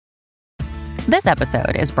This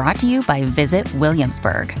episode is brought to you by Visit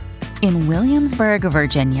Williamsburg. In Williamsburg,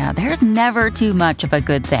 Virginia, there's never too much of a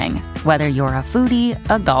good thing. Whether you're a foodie,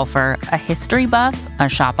 a golfer, a history buff, a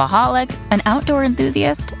shopaholic, an outdoor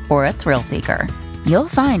enthusiast, or a thrill seeker, you'll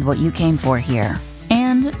find what you came for here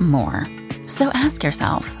and more. So ask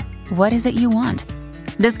yourself, what is it you want?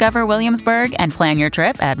 Discover Williamsburg and plan your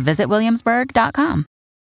trip at visitwilliamsburg.com.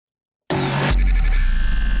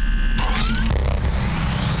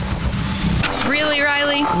 Really,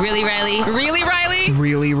 Riley? Really, Riley? Really, Riley?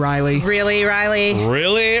 Really, Riley? Really, Riley?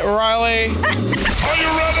 Really, Riley? Are you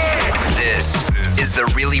ready? This is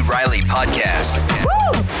the Really Riley podcast.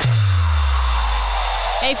 Woo!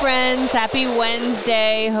 Hey, friends. Happy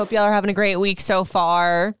Wednesday. Hope y'all are having a great week so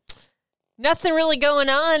far. Nothing really going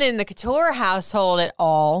on in the Couture household at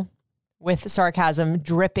all, with sarcasm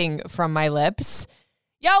dripping from my lips.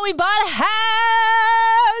 Yo, we bought a house!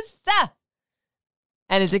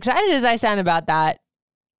 And as excited as I sound about that,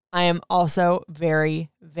 I am also very,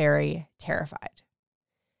 very terrified.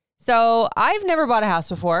 So I've never bought a house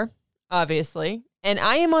before, obviously, and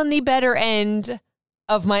I am on the better end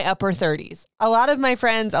of my upper 30s. A lot of my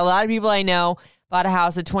friends, a lot of people I know bought a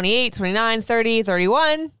house at 28, 29, 30,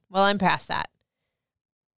 31. Well, I'm past that.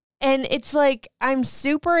 And it's like, I'm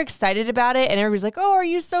super excited about it. And everybody's like, oh, are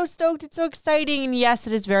you so stoked? It's so exciting. And yes,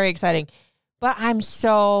 it is very exciting. But I'm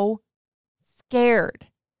so scared.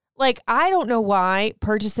 Like, I don't know why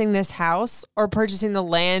purchasing this house or purchasing the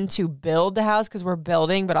land to build the house, because we're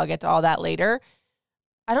building, but I'll get to all that later.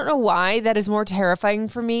 I don't know why that is more terrifying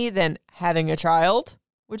for me than having a child,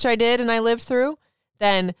 which I did and I lived through,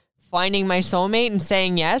 than finding my soulmate and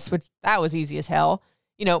saying yes, which that was easy as hell.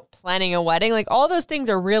 You know, planning a wedding, like all those things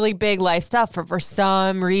are really big life stuff. For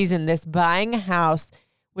some reason, this buying a house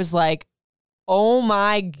was like, oh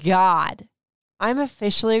my God, I'm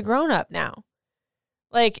officially a grown-up now.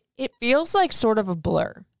 Like, it feels like sort of a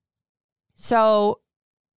blur. So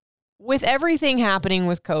with everything happening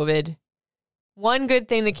with COVID, one good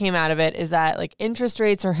thing that came out of it is that like interest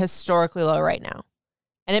rates are historically low right now.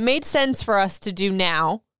 And it made sense for us to do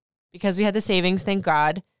now, because we had the savings, thank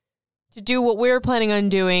God, to do what we were planning on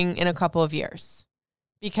doing in a couple of years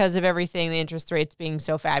because of everything, the interest rates being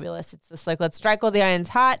so fabulous. It's just like, let's strike while the iron's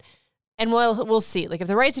hot, and we'll see. Like, if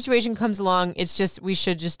the right situation comes along, it's just, we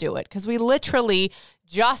should just do it. Because we literally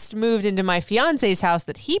just moved into my fiance's house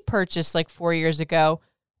that he purchased like 4 years ago.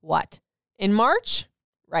 What? In March?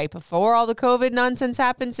 Right before all the COVID nonsense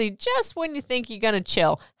happened. So just when you think you're going to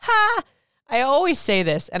chill. Ha! I always say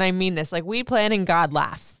this, and I mean this. Like, we plan and God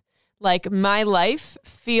laughs. Like, my life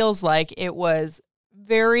feels like it was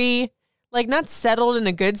very, like, not settled in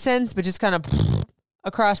a good sense, but just kind of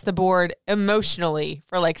across the board emotionally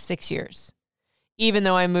for like 6 years. Even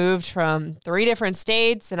though I moved from 3 different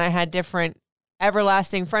states and I had different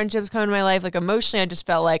everlasting friendships come in my life, like emotionally, I just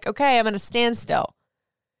felt like, okay, I'm at a standstill.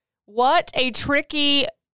 What a tricky,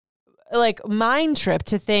 like, mind trip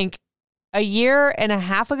to think a year and a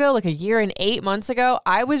half ago, like a year and 8 months ago,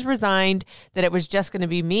 I was resigned that it was just going to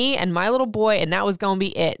be me and my little boy, and that was going to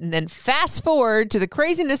be it. And then fast forward to the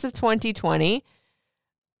craziness of 2020.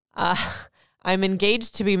 I'm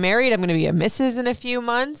engaged to be married. I'm going to be a Mrs. in a few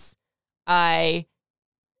months. I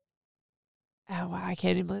can't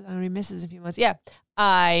even believe I'm going to be Mrs. in a few months. Yeah.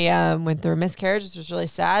 I went through a miscarriage, which was really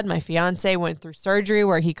sad. My fiance went through surgery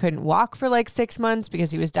where he couldn't walk for like 6 months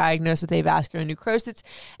because he was diagnosed with avascular necrosis.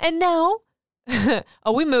 And now,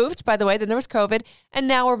 we moved, by the way, then there was COVID, and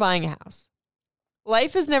now we're buying a house.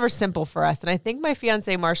 Life is never simple for us. And I think my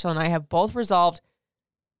fiance, Marshall, and I have both resolved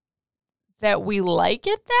that we like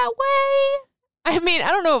it that way. I mean, I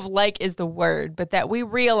don't know if like is the word, but that we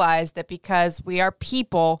realize that because we are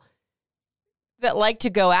people that like to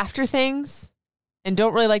go after things and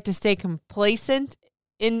don't really like to stay complacent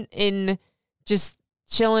in just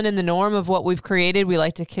chilling in the norm of what we've created, we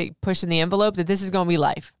like to keep pushing the envelope, that this is going to be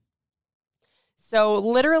life. So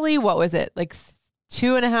literally, what was it? Like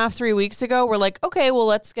 2.5, 3 weeks ago, we're like, okay, well,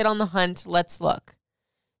 let's get on the hunt. Let's look.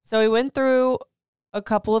 So we went through a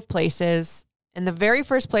couple of places. And the very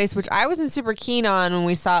first place, which I wasn't super keen on when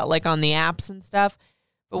we saw it like on the apps and stuff,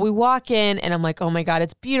 but we walk in and I'm like, oh my God,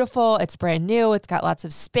 it's beautiful. It's brand new. It's got lots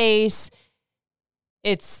of space.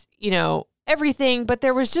 It's, you know, everything. But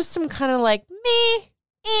there was just some kind of like,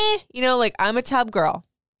 you know, like, I'm a tub girl.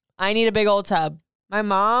 I need a big old tub. My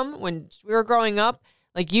mom, when we were growing up,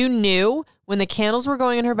 like, you knew when the candles were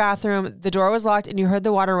going in her bathroom, the door was locked and you heard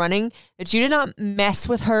the water running, that you did not mess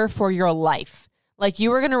with her for your life. Like,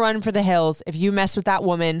 you were going to run for the hills if you messed with that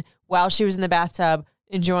woman while she was in the bathtub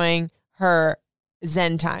enjoying her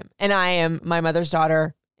Zen time. And I am my mother's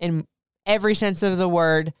daughter in every sense of the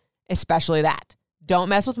word, especially that. don't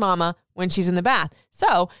mess with mama when she's in the bath.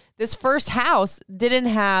 So this first house didn't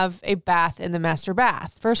have a bath in the master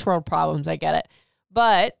bath. First world problems, I get it.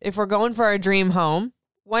 But if we're going for our dream home,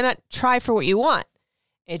 why not try for what you want?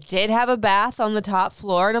 It did have a bath on the top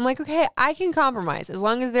floor, and I'm like, okay, I can compromise as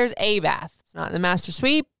long as there's a bath. It's not in the master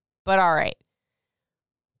suite, but all right.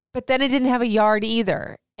 But then it didn't have a yard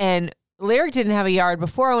either. And Lyric didn't have a yard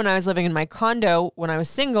before when I was living in my condo when I was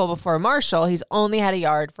single before Marshall. He's only had a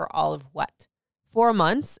yard for all of 4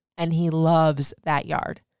 months, and he loves that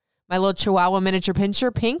yard. My little Chihuahua miniature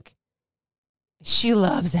pinscher, Pink, she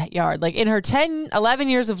loves that yard. Like in her 10, 11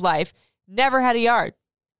 years of life, never had a yard.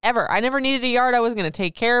 Ever. I never needed a yard. I wasn't going to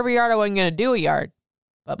take care of a yard. I wasn't going to do a yard.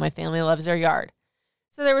 But my family loves their yard.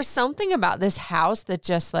 So there was something about this house that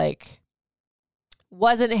just like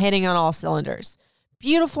wasn't hitting on all cylinders.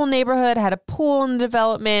 Beautiful neighborhood, had a pool in the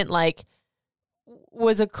development, like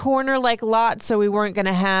was a corner like lot. So we weren't going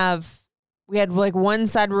to have, we had like one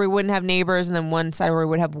side where we wouldn't have neighbors and then one side where we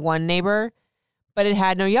would have one neighbor. But it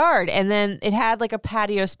had no yard. And then it had like a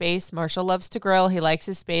patio space. Marshall loves to grill. He likes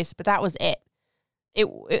his space, but that was it.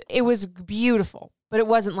 It was beautiful, but it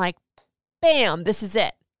wasn't like, bam, this is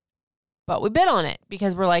it. But we bid on it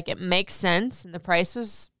because we're like, it makes sense. And the price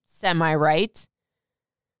was semi-right.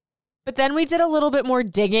 But then we did a little bit more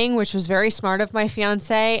digging, which was very smart of my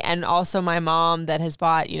fiance and also my mom that has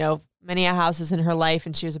bought, many houses in her life.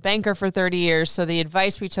 And she was a banker for 30 years. So the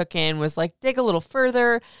advice we took in was like, dig a little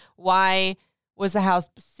further. Why was the house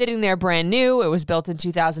sitting there brand new? It was built in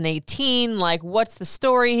 2018. Like, what's the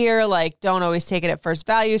story here? Like, don't always take it at first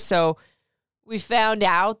value. So we found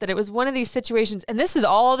out that it was one of these situations. And this is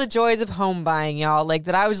all the joys of home buying, y'all. Like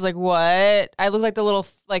that I was like, what? I look like the little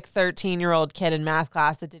 13-year-old kid in math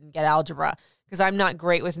class that didn't get algebra because I'm not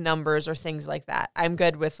great with numbers or things like that. I'm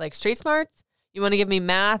good with like street smarts. You want to give me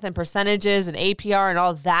math and percentages and APR and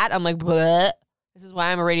all that? I'm like, bleh. This is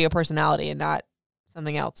why I'm a radio personality and not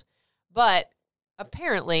something else. But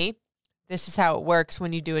apparently, this is how it works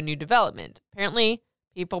when you do a new development. Apparently,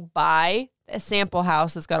 people buy a sample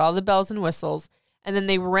house that's got all the bells and whistles, and then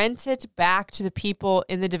they rent it back to the people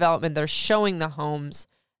in the development that are showing the homes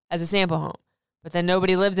as a sample home. But then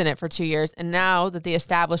nobody lived in it for 2 years, and now that the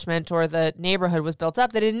establishment or the neighborhood was built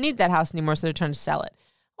up, they didn't need that house anymore, so they're trying to sell it.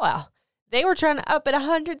 Well, they were trying to up it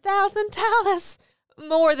 $100,000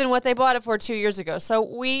 more than what they bought it for 2 years ago. So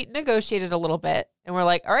we negotiated a little bit, and we're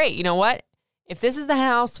like, all right, you know what? If this is the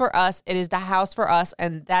house for us, it is the house for us,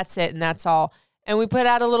 and that's it, and that's all. And we put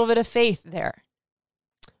out a little bit of faith there.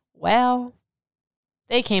 Well,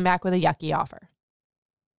 they came back with a yucky offer.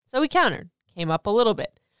 So we countered, came up a little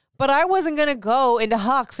bit. But I wasn't going to go into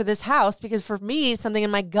Huck for this house because for me, something in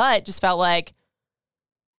my gut just felt like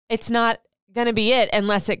it's not going to be it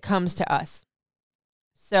unless it comes to us.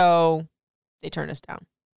 So they turned us down.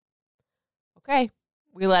 Okay,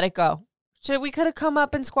 we let it go. We could have come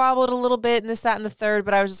up and squabbled a little bit and this, that, and the third,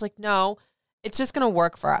 but I was just like, no, it's just going to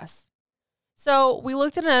work for us. So we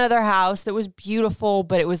looked at another house that was beautiful,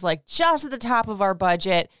 but it was like just at the top of our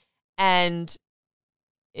budget and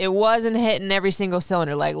it wasn't hitting every single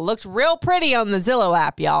cylinder. Like looked real pretty on the Zillow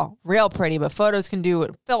app, y'all. Real pretty, but photos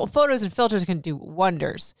and filters can do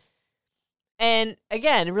wonders. And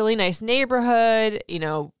again, really nice neighborhood,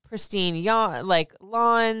 pristine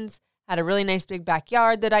lawns. Had a really nice big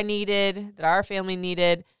backyard that I needed, that our family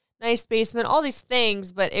needed, nice basement, all these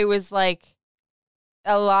things, but it was like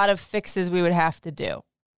a lot of fixes we would have to do.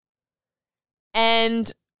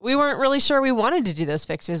 And we weren't really sure we wanted to do those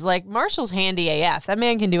fixes. Like Marshall's handy AF. That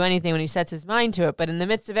man can do anything when he sets his mind to it. But in the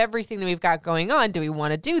midst of everything that we've got going on, do we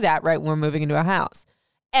want to do that right when we're moving into a house?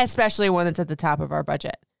 Especially one that's at the top of our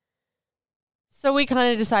budget. So we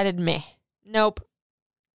kind of decided, nope.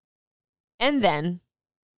 And then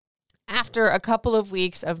after a couple of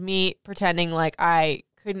weeks of me pretending like I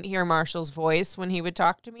couldn't hear Marshall's voice when he would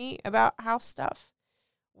talk to me about house stuff,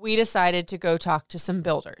 we decided to go talk to some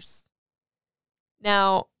builders.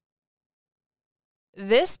 Now,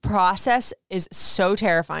 this process is so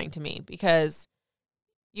terrifying to me because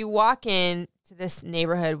you walk in to this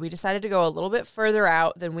neighborhood. We decided to go a little bit further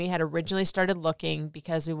out than we had originally started looking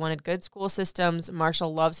because we wanted good school systems.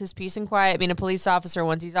 Marshall loves his peace and quiet. Being a police officer,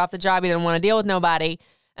 once he's off the job, he doesn't want to deal with nobody.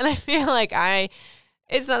 And I feel like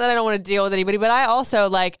it's not that I don't want to deal with anybody, but I also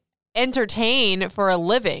entertain for a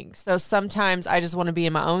living. So sometimes I just want to be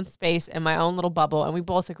in my own space and my own little bubble. And we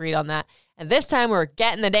both agreed on that. And this time we were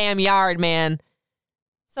getting the damn yard, man.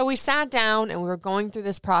 So we sat down and we were going through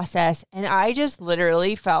this process. And I just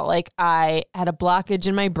literally felt like I had a blockage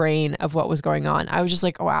in my brain of what was going on. I was just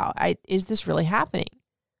like, wow, is this really happening?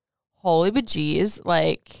 Holy bejeez.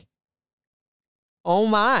 Oh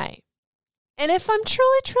my. And if I'm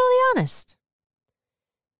truly, truly honest,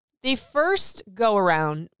 The first go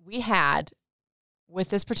around we had with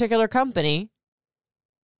this particular company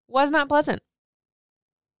was not pleasant.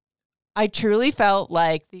 I truly felt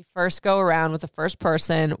like the first go around with the first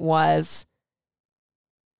person was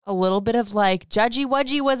a little bit of like judgy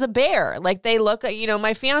wudgy was a bear. Like they look at,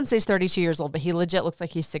 my fiance's 32 years old, but he legit looks like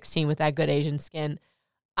he's 16 with that good Asian skin.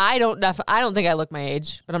 I don't think I look my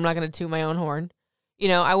age, but I'm not going to toot my own horn.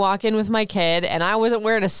 I walk in with my kid and I wasn't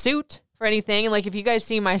wearing a suit for anything. And like, if you guys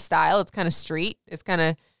see my style, it's kind of street. It's kind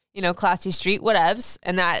of, classy street, whatevs.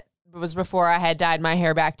 And that was before I had dyed my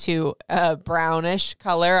hair back to a brownish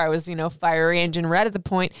color. I was, fiery engine red at the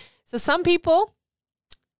point. So some people,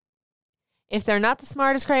 if they're not the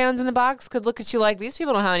smartest crayons in the box, could look at you like, these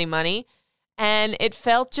people don't have any money. And it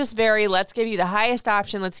felt just very, let's give you the highest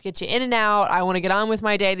option. Let's get you in and out. I want to get on with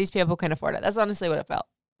my day. These people can afford it. That's honestly what it felt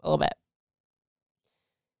a little bit.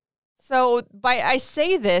 So I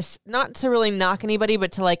say this not to really knock anybody,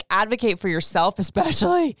 but to like advocate for yourself,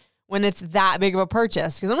 especially when it's that big of a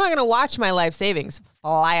purchase. Because I'm not going to watch my life savings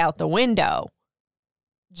fly out the window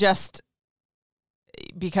just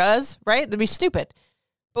because, right? That'd be stupid.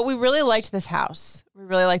 But we really liked this house. We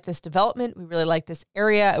really liked this development. We really liked this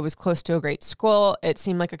area. It was close to a great school. It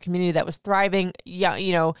seemed like a community that was thriving,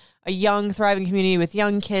 a young, thriving community with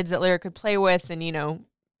young kids that Lyra could play with. And,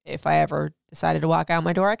 if I ever decided to walk out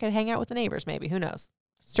my door, I could hang out with the neighbors, maybe. Who knows?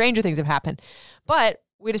 Stranger things have happened. But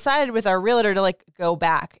we decided with our realtor to like go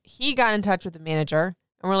back. He got in touch with the manager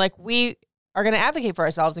and we're like, we are going to advocate for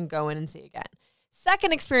ourselves and go in and see again.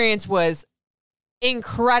 Second experience was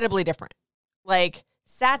incredibly different. Like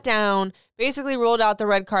sat down, basically rolled out the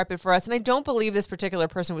red carpet for us. And I don't believe this particular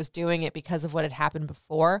person was doing it because of what had happened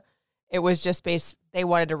before. It was just they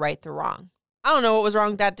wanted to right the wrong. I don't know what was wrong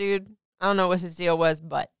with that dude. I don't know what his deal was,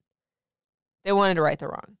 but they wanted to right the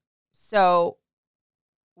wrong. So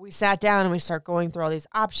we sat down and we started going through all these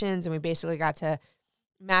options and we basically got to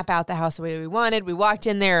map out the house the way we wanted. We walked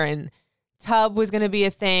in there and tub was going to be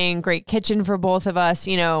a thing, great kitchen for both of us,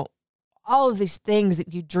 all of these things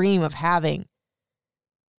that you dream of having.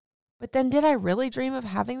 But then did I really dream of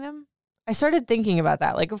having them? I started thinking about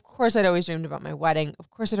that. Like, of course, I'd always dreamed about my wedding.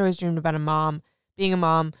 Of course, I'd always dreamed about being a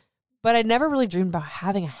mom. But I'd never really dreamed about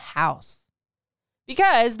having a house.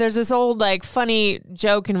 Because there's this old, like, funny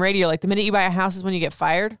joke in radio, like the minute you buy a house is when you get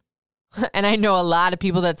fired. And I know a lot of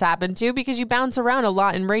people that's happened to because you bounce around a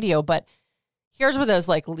lot in radio. But here's where those,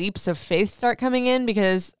 like, leaps of faith start coming in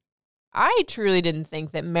because I truly didn't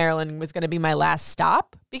think that Maryland was going to be my last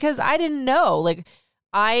stop because I didn't know. Like,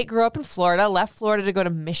 I grew up in Florida, left Florida to go to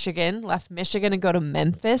Michigan, left Michigan to go to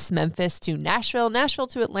Memphis, Memphis to Nashville, Nashville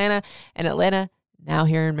to Atlanta, and Atlanta now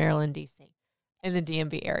here in Maryland, D.C., in the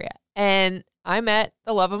DMV area. And I met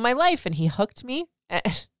the love of my life, and he hooked me.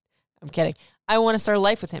 I'm kidding. I want to start a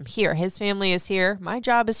life with him here. His family is here. My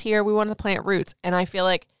job is here. We want to plant roots. And I feel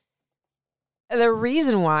like the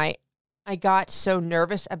reason why I got so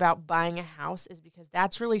nervous about buying a house is because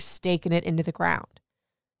that's really staking it into the ground.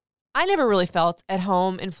 I never really felt at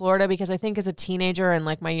home in Florida because I think as a teenager and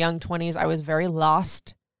like my young 20s, I was very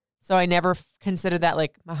lost. So I never considered that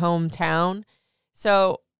like my hometown.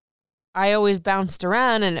 So I always bounced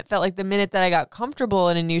around and it felt like the minute that I got comfortable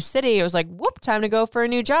in a new city, it was like, whoop, time to go for a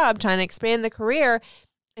new job, trying to expand the career.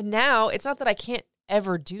 And now it's not that I can't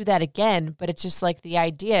ever do that again, but it's just like the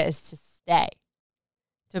idea is to stay,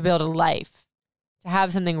 to build a life, to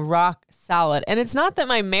have something rock solid. And it's not that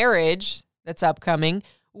my marriage that's upcoming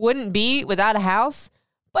wouldn't be without a house,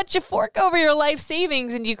 but you fork over your life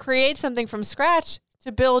savings and you create something from scratch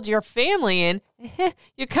to build your family in.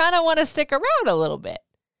 You kind of want to stick around a little bit.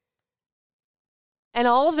 And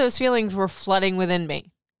all of those feelings were flooding within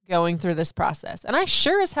me going through this process. And I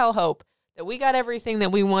sure as hell hope that we got everything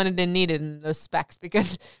that we wanted and needed in those specs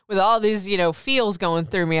because with all these, feels going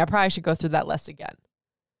through me, I probably should go through that list again.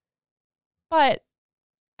 But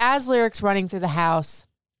as Lyric's running through the house,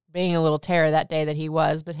 being a little terror that day that he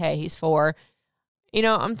was, but hey, he's 4.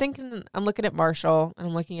 I'm looking at Marshall and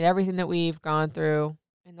I'm looking at everything that we've gone through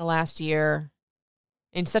in the last year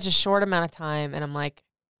in such a short amount of time. And I'm like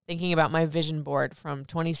thinking about my vision board from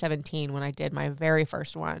 2017 when I did my very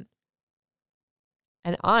first one.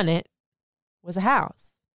 And on it was a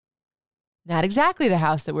house. Not exactly the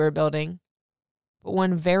house that we were building, but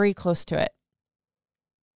one very close to it.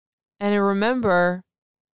 And I remember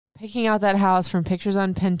picking out that house from pictures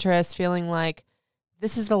on Pinterest, feeling like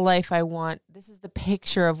this is the life I want. This is the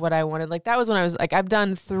picture of what I wanted. Like that was when I was like, I've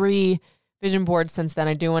done 3 vision boards since then.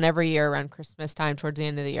 I do one every year around Christmas time towards the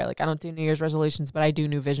end of the year. Like I don't do New Year's resolutions, but I do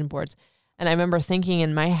new vision boards. And I remember thinking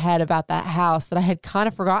in my head about that house that I had kind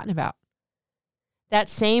of forgotten about. That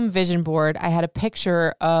same vision board, I had a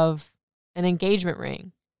picture of an engagement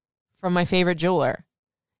ring from my favorite jeweler.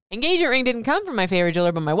 Engagement ring didn't come from my favorite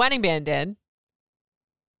jeweler, but my wedding band did.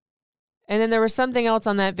 And then there was something else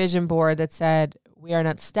on that vision board that said, we are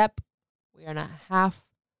not step, we are not half,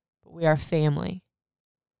 but we are family.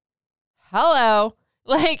 Hello.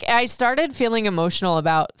 Like, I started feeling emotional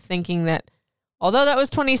about thinking that although that was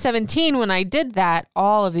 2017 when I did that,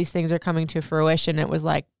 all of these things are coming to fruition. It was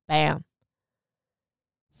like, bam.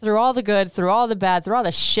 Through all the good, through all the bad, through all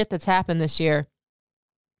the shit that's happened this year,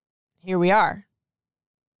 here we are.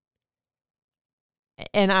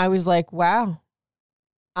 And I was like, wow,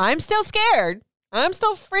 I'm still scared. I'm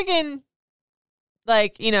still freaking,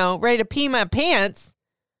 like, you know, ready to pee my pants,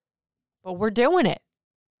 but we're doing it.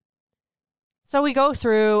 So we go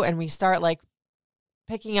through and we start, like,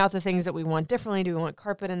 picking out the things that we want differently. Do we want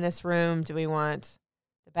carpet in this room? Do we want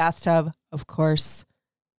the bathtub? Of course.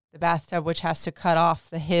 The bathtub, which has to cut off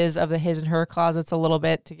the his and her closets a little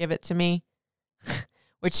bit to give it to me,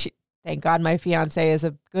 which, thank God my fiance is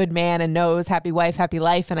a good man and knows happy wife, happy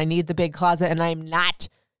life, and I need the big closet, and I'm not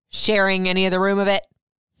sharing any of the room of it.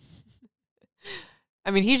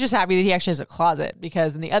 I mean, he's just happy that he actually has a closet,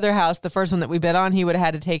 because in the other house, the first one that we bid on, he would have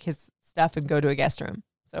had to take his stuff and go to a guest room.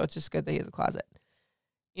 So it's just good that he has a closet.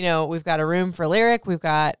 You know, we've got a room for Lyric. We've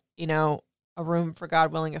got, you know, a room for,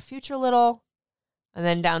 God willing, a future little. And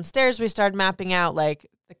then downstairs, we started mapping out, like,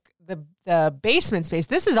 the basement space.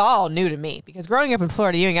 This is all new to me, because growing up in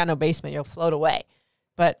Florida, you ain't got no basement. You'll float away.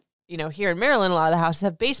 But, you know, here in Maryland, a lot of the houses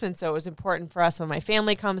have basements. So it was important for us when my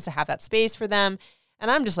family comes to have that space for them. And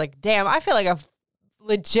I'm just like, damn, I feel like a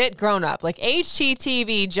legit grown up. Like,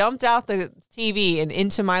 HGTV jumped out the TV and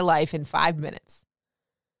into my life in 5 minutes.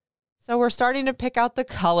 So we're starting to pick out the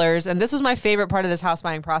colors. And this was my favorite part of this house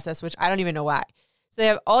buying process, which I don't even know why. So they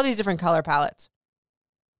have all these different color palettes.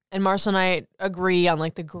 And Marshall and I agree on,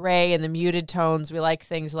 like, the gray and the muted tones. We like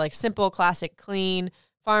things like simple, classic, clean,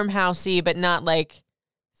 farmhousey, but not like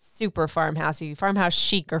super farmhousey, farmhouse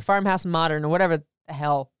chic or farmhouse modern or whatever the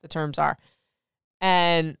hell the terms are.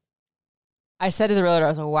 And I said to the realtor, I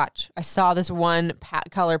was like, watch, I saw this one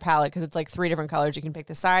color palette, because it's like 3 different colors. You can pick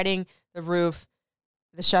the siding, the roof,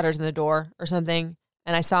 the shutters, and the door or something.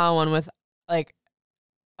 And I saw one with, like,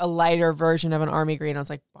 a lighter version of an army green. I was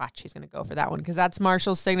like, watch, he's going to go for that one, because that's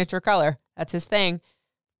Marshall's signature color. That's his thing.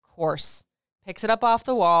 Of course. Picks it up off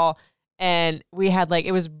the wall. And we had, like,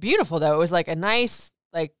 it was beautiful, though. It was like a nice,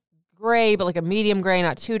 like, gray, but like a medium gray,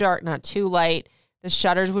 not too dark, not too light. The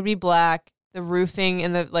shutters would be black. The roofing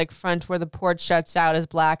in the, like, front where the porch shuts out is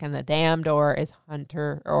black, and the damn door is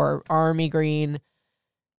hunter or army green.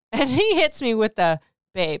 And he hits me with the,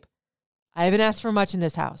 babe, I haven't asked for much in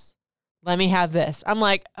this house. Let me have this. I'm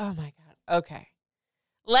like, oh my God, okay.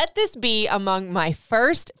 Let this be among my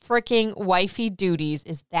first freaking wifey duties,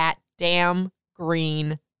 is that damn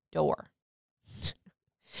green door.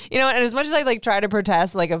 You know, and as much as I, like, try to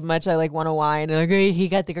protest, like, as much I, like, want to whine, and, like, hey, he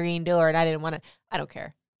got the green door and I didn't want it. I don't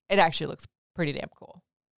care. It actually looks pretty damn cool.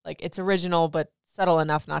 Like, it's original, but subtle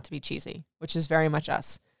enough not to be cheesy, which is very much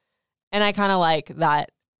us. And I kind of like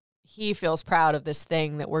that he feels proud of this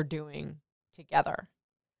thing that we're doing together.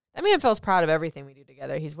 That man feels proud of everything we do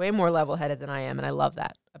together. He's way more level-headed than I am, and I love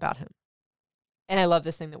that about him. And I love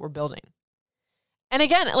this thing that we're building. And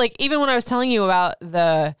again, like, even when I was telling you about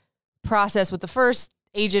the process with the first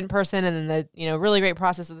agent person and then the, you know, really great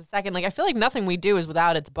process with the second, like, I feel like nothing we do is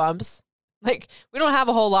without its bumps. Like, we don't have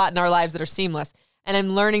a whole lot in our lives that are seamless. And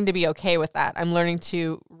I'm learning to be okay with that. I'm learning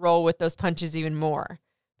to roll with those punches even more,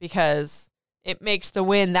 because it makes the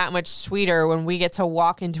win that much sweeter when we get to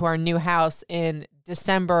walk into our new house in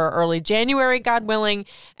December or early January, God willing,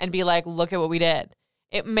 and be like, look at what we did.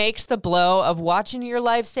 It makes the blow of watching your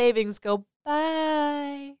life savings go,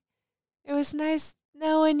 bye. It was nice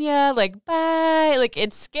knowing you. Like, bye. Like,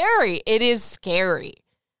 it's scary. It is scary.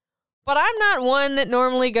 But I'm not one that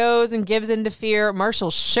normally goes and gives into fear.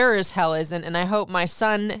 Marshall sure as hell isn't. And I hope my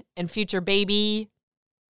son and future baby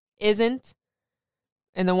isn't.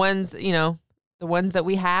 And the ones, you know, the ones that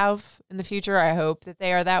we have in the future, I hope that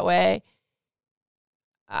they are that way.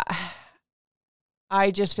 I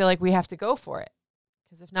just feel like we have to go for it,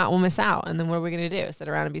 because if not, we'll miss out. And then what are we going to do? Sit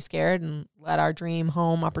around and be scared and let our dream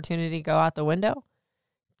home opportunity go out the window?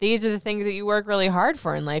 These are the things that you work really hard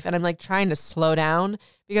for in life. And I'm, like, trying to slow down,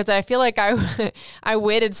 because I feel like I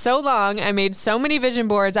waited so long. I made so many vision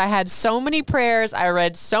boards. I had so many prayers. I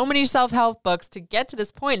read so many self-help books to get to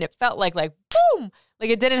this point. It felt like boom, like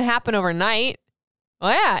it didn't happen overnight.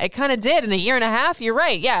 Well, yeah, it kind of did in a year and a half. You're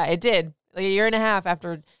right. Yeah, it did. Like a year and a half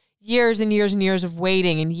after years and years and years of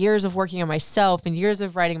waiting and years of working on myself and years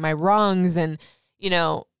of righting my wrongs and, you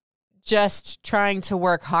know, just trying to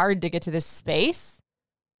work hard to get to this space.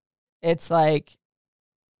 It's like,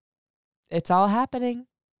 it's all happening.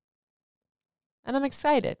 And I'm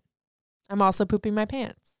excited. I'm also pooping my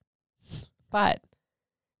pants. But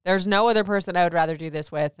there's no other person I would rather do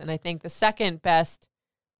this with. And I think the second best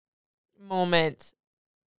moment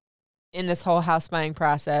in this whole house buying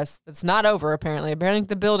process, that's not over apparently. Apparently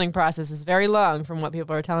the building process is very long from what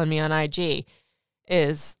people are telling me on IG,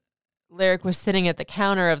 is Lyric was sitting at the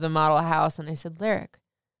counter of the model house and I said, Lyric,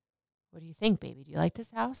 what do you think, baby? Do you like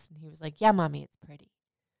this house? And he was like, yeah, mommy, it's pretty.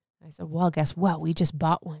 I said, well, guess what? We just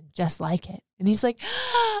bought one just like it. And he's like,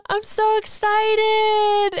 I'm so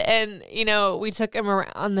excited. And, you know, we took him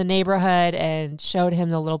around the neighborhood and showed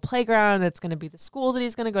him the little playground that's going to be the school that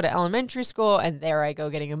he's going to go to elementary school. And there I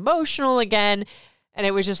go getting emotional again. And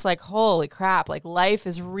it was just like, holy crap, like life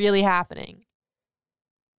is really happening.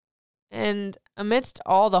 And amidst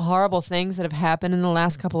all the horrible things that have happened in the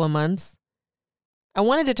last couple of months, I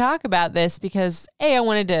wanted to talk about this because, A, I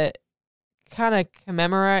wanted to kind of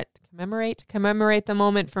commemorate the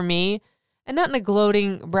moment for me, and not in a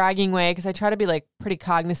gloating, bragging way, because I try to be like pretty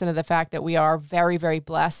cognizant of the fact that we are very, very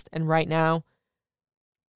blessed. And right now,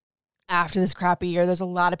 after this crappy year, there's a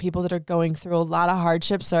lot of people that are going through a lot of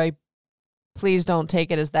hardships. So please don't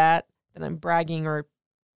take it as that I'm bragging or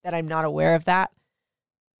that I'm not aware of that.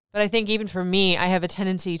 But I think even for me, I have a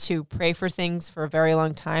tendency to pray for things for a very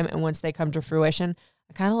long time. And once they come to fruition,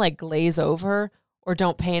 I kind of like glaze over or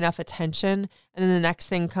don't pay enough attention. And then the next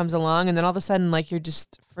thing comes along. And then all of a sudden, like, you're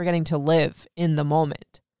just forgetting to live in the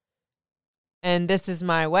moment. And this is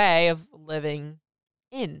my way of living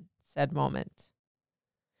in said moment.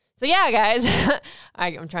 So yeah, guys,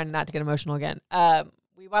 I'm trying not to get emotional again.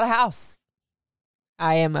 We bought a house.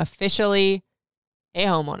 I am officially a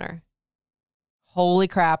homeowner. Holy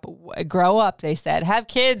crap. Grow up, they said. Have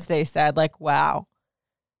kids, they said. Like, wow.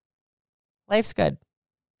 Life's good.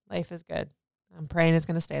 Life is good. I'm praying it's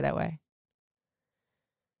going to stay that way.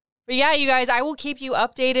 But yeah, you guys, I will keep you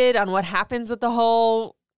updated on what happens with the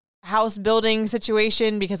whole house building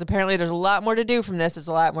situation, because apparently there's a lot more to do from this. There's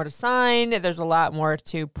a lot more to sign. There's a lot more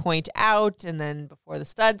to point out. And then before the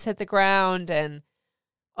studs hit the ground, and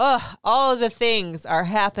all of the things are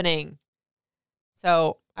happening.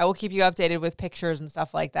 So I will keep you updated with pictures and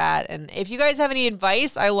stuff like that. And if you guys have any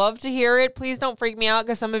advice, I love to hear it. Please don't freak me out,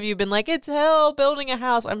 because some of you have been like, it's hell building a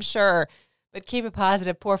house. I'm sure. But keep it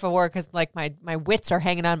positive, por favor, because like my wits are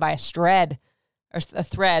hanging on by a thread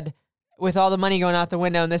with all the money going out the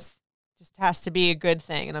window. And this just has to be a good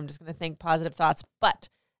thing. And I'm just going to think positive thoughts. But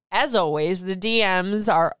as always, the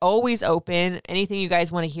DMs are always open. Anything you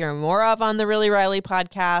guys want to hear more of on the Really Riley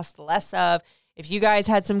podcast, less of. If you guys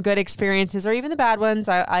had some good experiences or even the bad ones,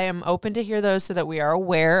 I am open to hear those so that we are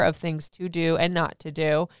aware of things to do and not to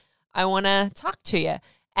do. I want to talk to you.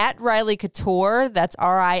 At Riley Couture, that's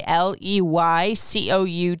RILEYCOUTURE.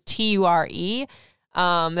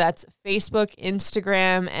 That's Facebook,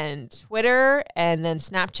 Instagram, and Twitter. And then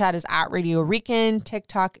Snapchat is at Radio Rican.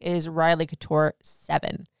 TikTok is Riley Couture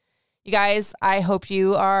 7. You guys, I hope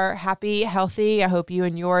you are happy, healthy. I hope you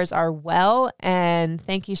and yours are well. And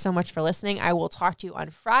thank you so much for listening. I will talk to you on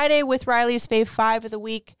Friday with Riley's Fave 5 of the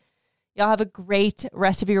week. Y'all have a great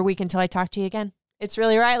rest of your week until I talk to you again. It's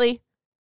Really Riley.